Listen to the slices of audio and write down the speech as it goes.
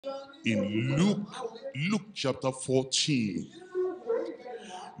In Luke chapter 14.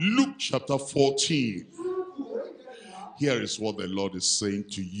 Luke chapter 14. Here is what the Lord is saying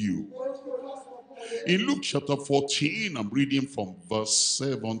to you. In Luke chapter 14, I'm reading from verse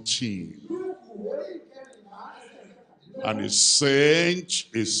 17. And he sent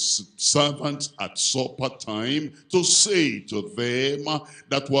his servants at supper time to say to them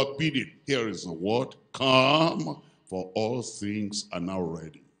that were bidden, here is the word, come, for all things are now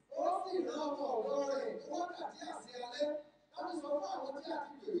ready.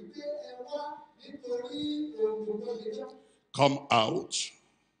 Come out,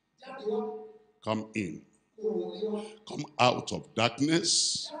 come in. Come out of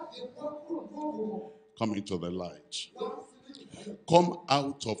darkness, come into the light. Come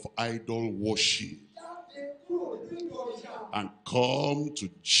out of idol worship and come to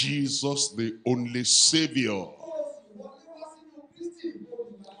Jesus, the only Savior.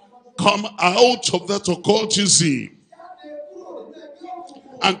 Come out of that occultism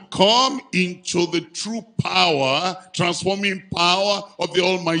and come into the true power, transforming power of the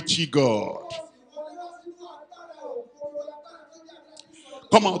Almighty God.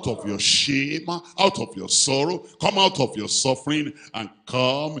 Come out of your shame, out of your sorrow, come out of your suffering, and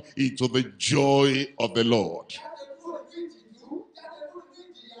come into the joy of the Lord.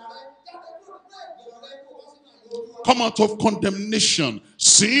 Come out of condemnation.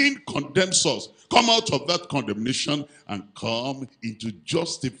 Sin condemns us. Come out of that condemnation and come into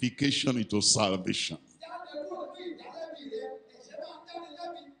justification, into salvation.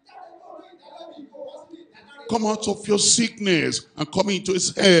 Come out of your sickness and come into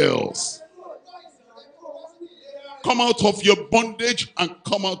his health. Come out of your bondage and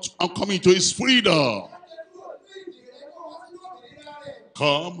come into his freedom.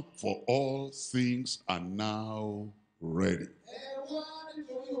 Come, for all things are now ready.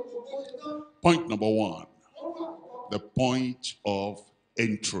 Point number one, the point of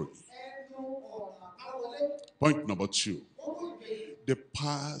entry. Point number two, the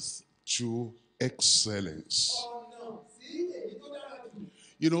path to excellence.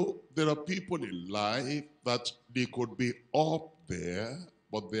 You know, there are people in life that they could be up there,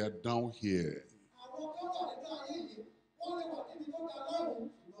 but they are down here.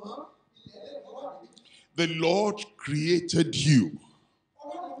 The Lord created you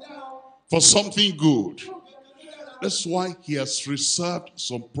for something good. That's why he has reserved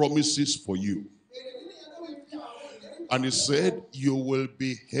some promises for you. And he said, you will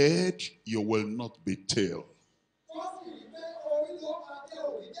be head, you will not be tail.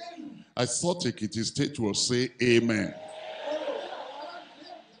 I thought Ekiti State will say amen.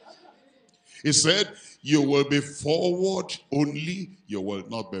 He said, you will be forward only, you will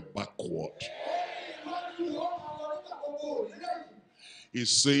not be backward. He's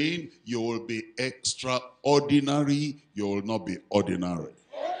saying you will be extraordinary, you will not be ordinary.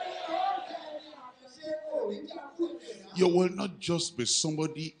 You will not just be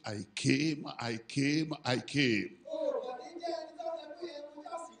somebody, I came.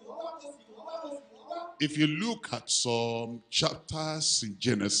 If you look at some chapters in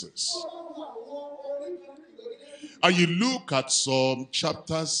Genesis, and you look at some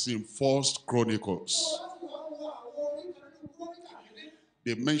chapters in 1st Chronicles,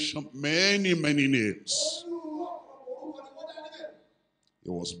 they mention many names. He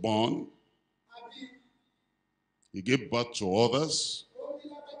was born. He gave birth to others.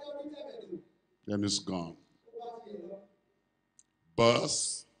 Then it's gone.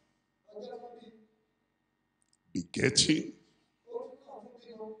 Birth, begetting,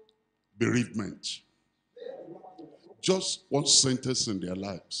 bereavement. Just one sentence in their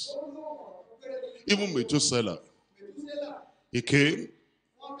lives. Even Methuselah, he came,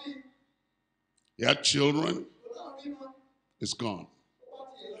 he had children, it's gone.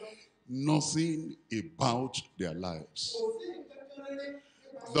 Nothing about their lives.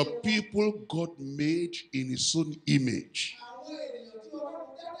 The people God made in his own image.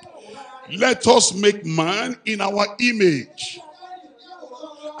 Let us make man in our image,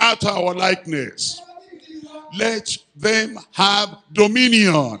 at our likeness. Let them have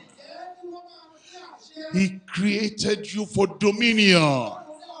dominion. He created you for dominion.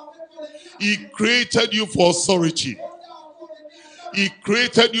 He created you for authority. He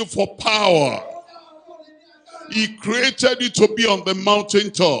created you for power. He created you to be on the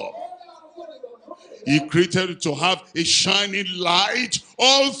mountaintop. He created you to have a shining light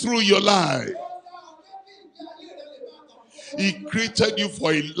all through your life. He created you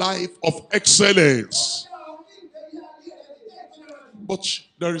for a life of excellence. But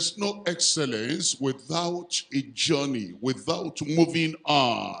There is no excellence without a journey, without moving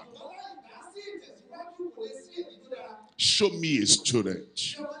on. Show me a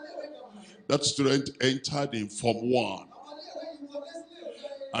student. That student entered in Form 1.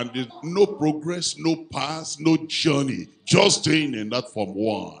 And there's no progress, no path, no journey. Just staying in that Form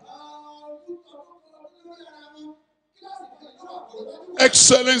 1.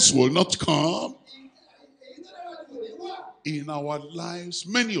 Excellence will not come in our lives.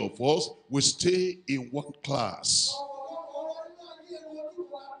 Many of us will stay in one class.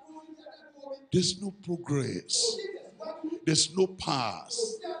 There's no progress. There's no path.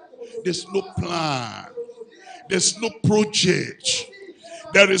 There's no plan. There's no project.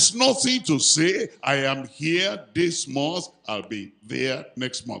 There is nothing to say, I am here this month, I'll be there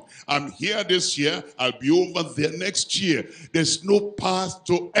next month. I'm here this year, I'll be over there next year. There's no path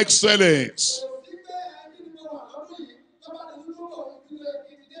to excellence.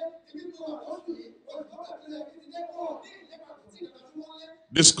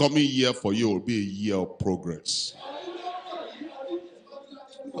 This coming year for you will be a year of progress.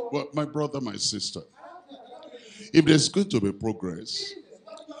 Well, my brother, my sister, if there's going to be progress,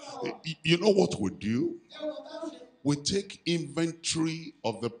 you know what we do? We take inventory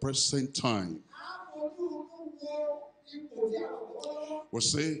of the present time. We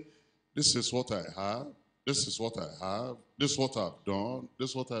say, this is what I have, this is what I have, this is what I've done,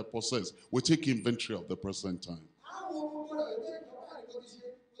 this is what I possess. We take inventory of the present time.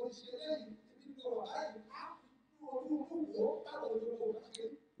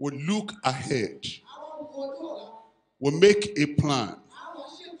 We look ahead. We make a plan.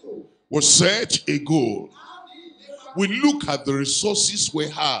 We set a goal. We look at the resources we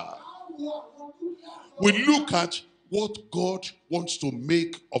have. We look at what God wants to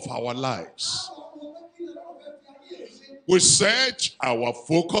make of our lives. We set our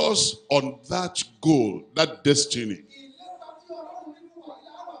focus on that goal, that destiny.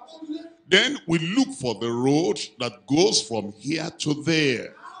 Then we look for the road that goes from here to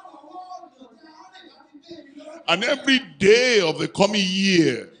there. And every day of the coming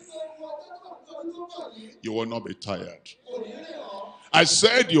year, you will not be tired. I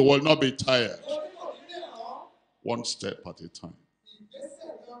said you will not be tired. One step at a time.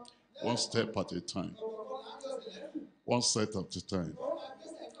 One step at a time. One step at a time.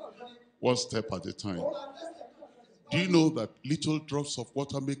 One step at a time. Do you know that little drops of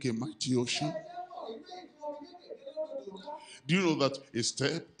water make a mighty ocean? Do you know that a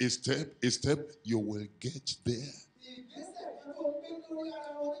step, a step, a step, you will get there?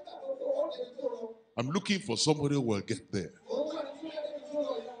 I'm looking for somebody who will get there.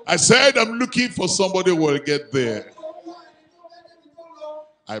 I said I'm looking for somebody who will get there.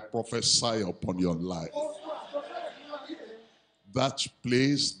 I prophesy upon your life. That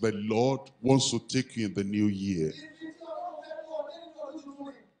place the Lord wants to take you in the new year.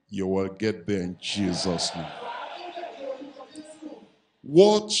 You will get there in Jesus' name.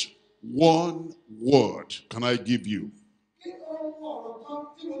 What one word can I give you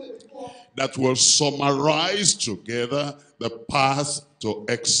that will summarize together the path to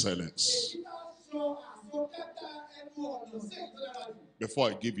excellence? Before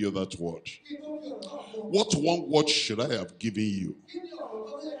I give you that word, what one word should I have given you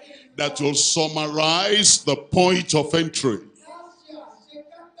that will summarize the point of entry?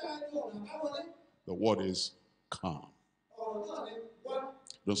 The word is calm.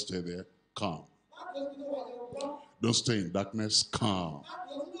 Don't stay there. Calm. Don't stay in darkness. Calm.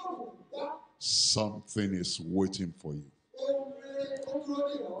 Something is waiting for you.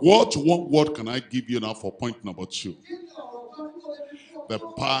 What one word can I give you now for point number 2? The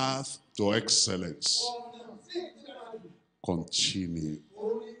path to excellence. Continue.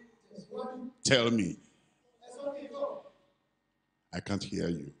 Tell me. I can't hear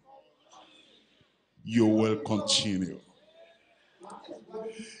you. You will continue.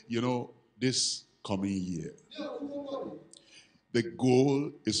 You know, this coming year, the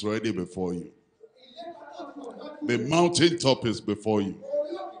goal is already before you. The mountaintop is before you.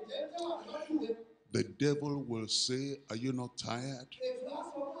 The devil will say, are you not tired?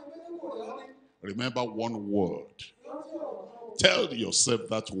 Remember one word. Tell yourself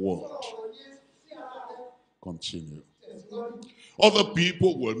that word. Continue. Other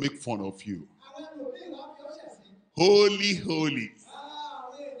people will make fun of you. Holy, holy.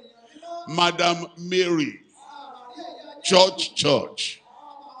 Madam Mary. Church, church.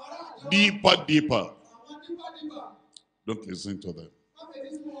 Deeper, deeper. Don't listen to them.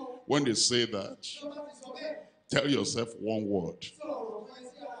 When they say that, tell yourself one word.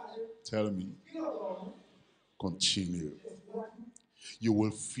 Tell me. Continue. You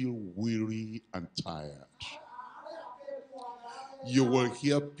will feel weary and tired. You will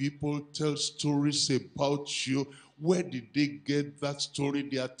hear people tell stories about you. Where did they get that story?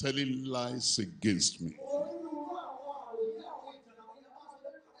 They are telling lies against me.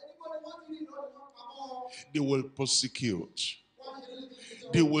 They will persecute.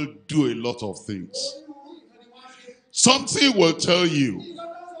 They will do a lot of things. Something will tell you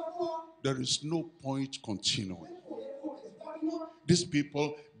there is no point continuing. These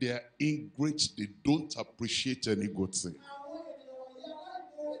people, they are ingrates. They don't appreciate any good thing.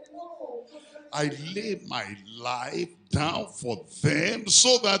 I lay my life down for them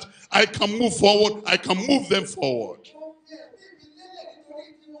so that I can move forward. I can move them forward.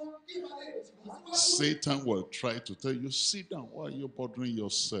 Satan will try to tell you, sit down. Why are you bothering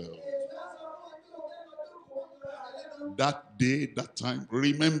yourself? That day, that time,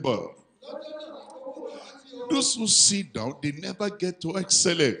 remember, those who sit down, they never get to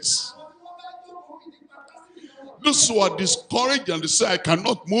excellence. Those who are discouraged and they say, I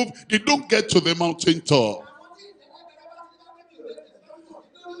cannot move, they don't get to the mountaintop.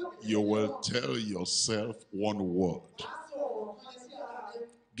 You will tell yourself one word.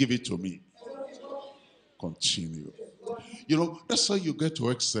 Give it to me. Continue. You know, that's how you get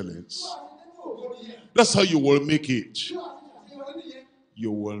to excellence. That's how you will make it.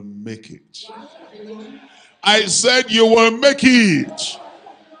 You will make it. I said you will make it.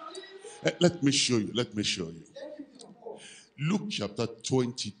 Let me show you. Let me show you. Luke chapter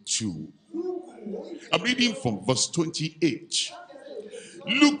 22. I'm reading from verse 28.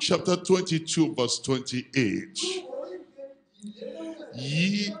 Luke chapter 22 verse 28.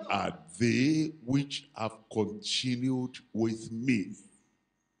 Ye are they which have continued with me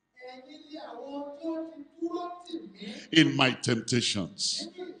in my temptations.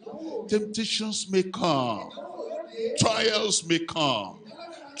 Temptations may come. Trials may come.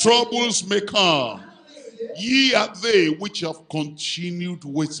 Troubles may come. Ye are they which have continued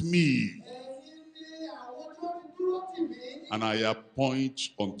with me. And I appoint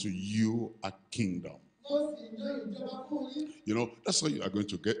unto you a kingdom. You know, that's how you are going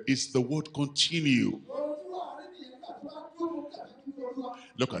to get. It's the word continue.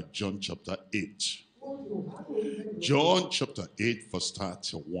 Look at John chapter 8. John chapter 8 verse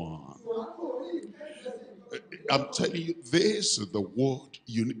 31. I'm telling you, this is the word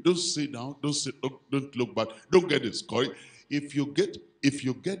you need. Don't sit down, don't look back, don't get discouraged. If you get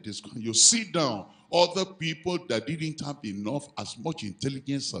discouraged, you sit down. Other people that didn't have enough, as much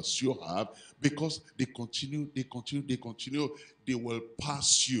intelligence as you have, because they continue, they will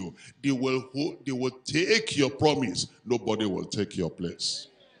pass you. They will take your promise. Nobody will take your place.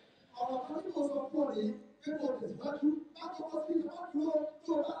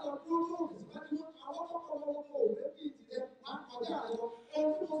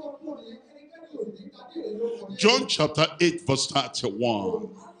 John chapter 8 verse 31.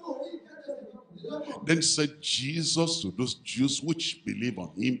 Then said Jesus to those Jews which believe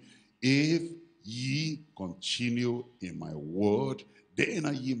on him, if ye continue in my word, then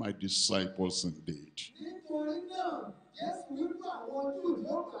are ye my disciples indeed.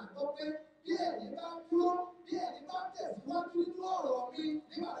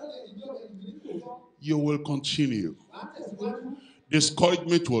 You will continue.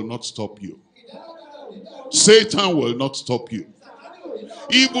 Discouragement will not stop you. Satan will not stop you.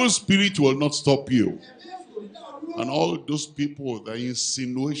 Evil spirit will not stop you. And all those people with their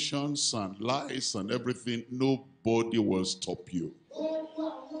insinuations and lies and everything, nobody will stop you.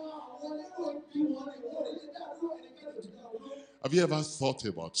 Have you ever thought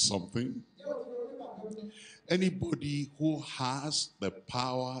about something? Anybody who has the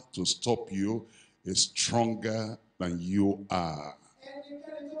power to stop you is stronger than you are.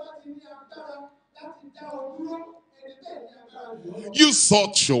 You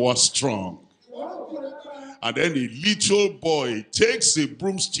thought you were strong. And then a little boy takes a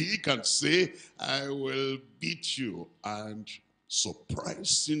broomstick and say, I will beat you. And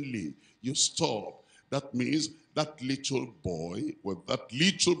surprisingly, you stop. That means that little boy with that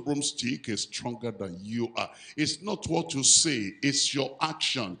little broomstick is stronger than you are. It's not what you say, it's your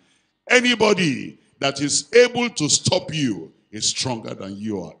action. Anybody that is able to stop you is stronger than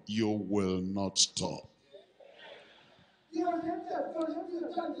you are. You will not stop.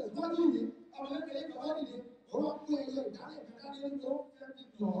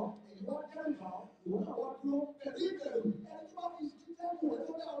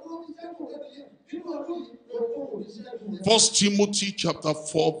 First Timothy chapter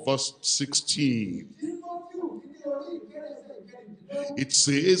 4 verse 16. It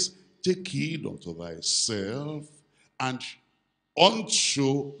says, take heed unto thyself and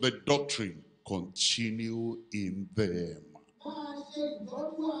unto the doctrine, continue in them.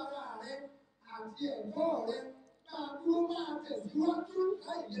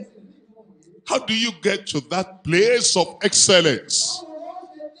 How do you get to that place of excellence?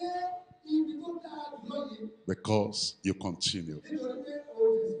 Because you continue.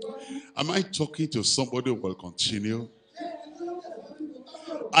 Am I talking to somebody who will continue?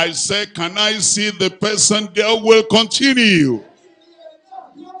 I said, can I see the person there will continue?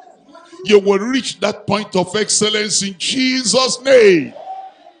 You will reach that point of excellence in Jesus' name.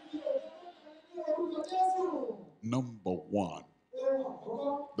 Number one,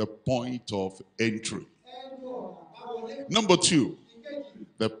 the point of entry. Number two,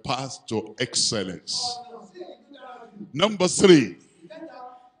 the path to excellence. Number three,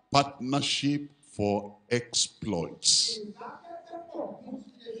 partnership for exploits.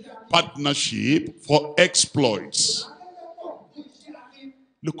 Partnership for exploits.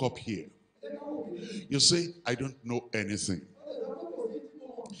 Look up here. You say, I don't know anything.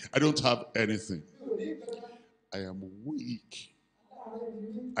 I don't have anything. I am weak.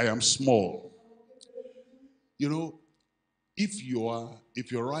 I am small. You know, if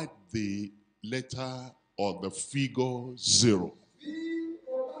you write the letter or the figure 0,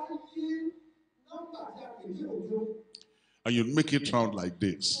 and you make it round like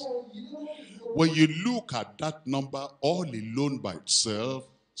this, when you look at that number all alone by itself,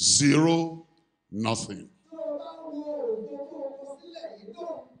 0, nothing.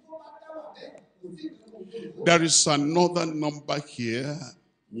 There is another number here,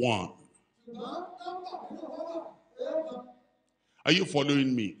 1. Are you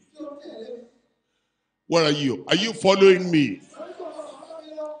following me? Where are you? Are you following me?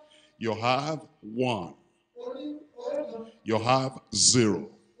 You have 1. You have 0.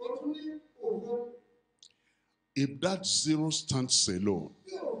 If that 0 stands alone,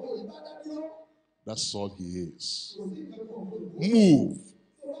 that's all he is. Move.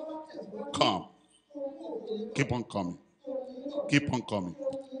 Come. Keep on coming. Keep on coming.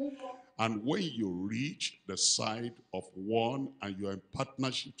 And when you reach the side of 1 and you're in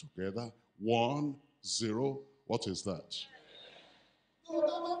partnership together, 1, 0, what is that?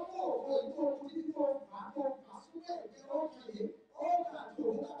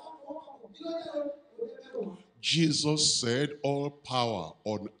 Jesus said, all power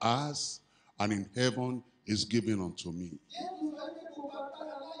on earth and in heaven is given unto me.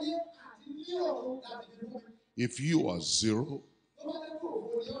 If you are 0,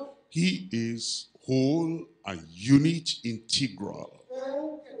 he is whole and unit, integral.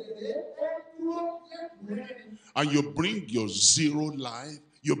 And you bring your 0 life,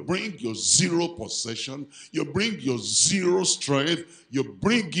 you bring your 0 possession, you bring your 0 strength, you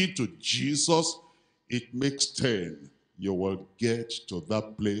bring it to Jesus, it makes 10. You will get to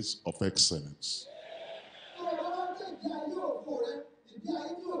that place of excellence.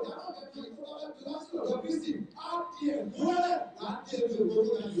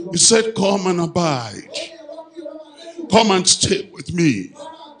 He said, come and abide. Come and stay with me.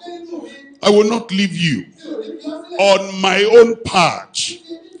 I will not leave you on my own path.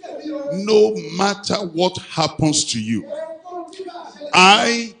 No matter what happens to you,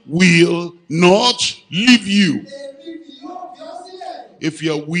 I will not leave you. If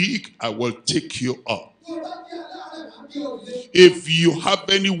you're weak, I will take you up. If you have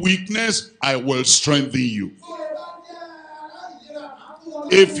any weakness, I will strengthen you.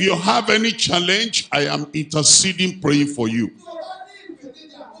 If you have any challenge, I am interceding, praying for you.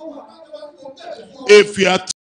 If you are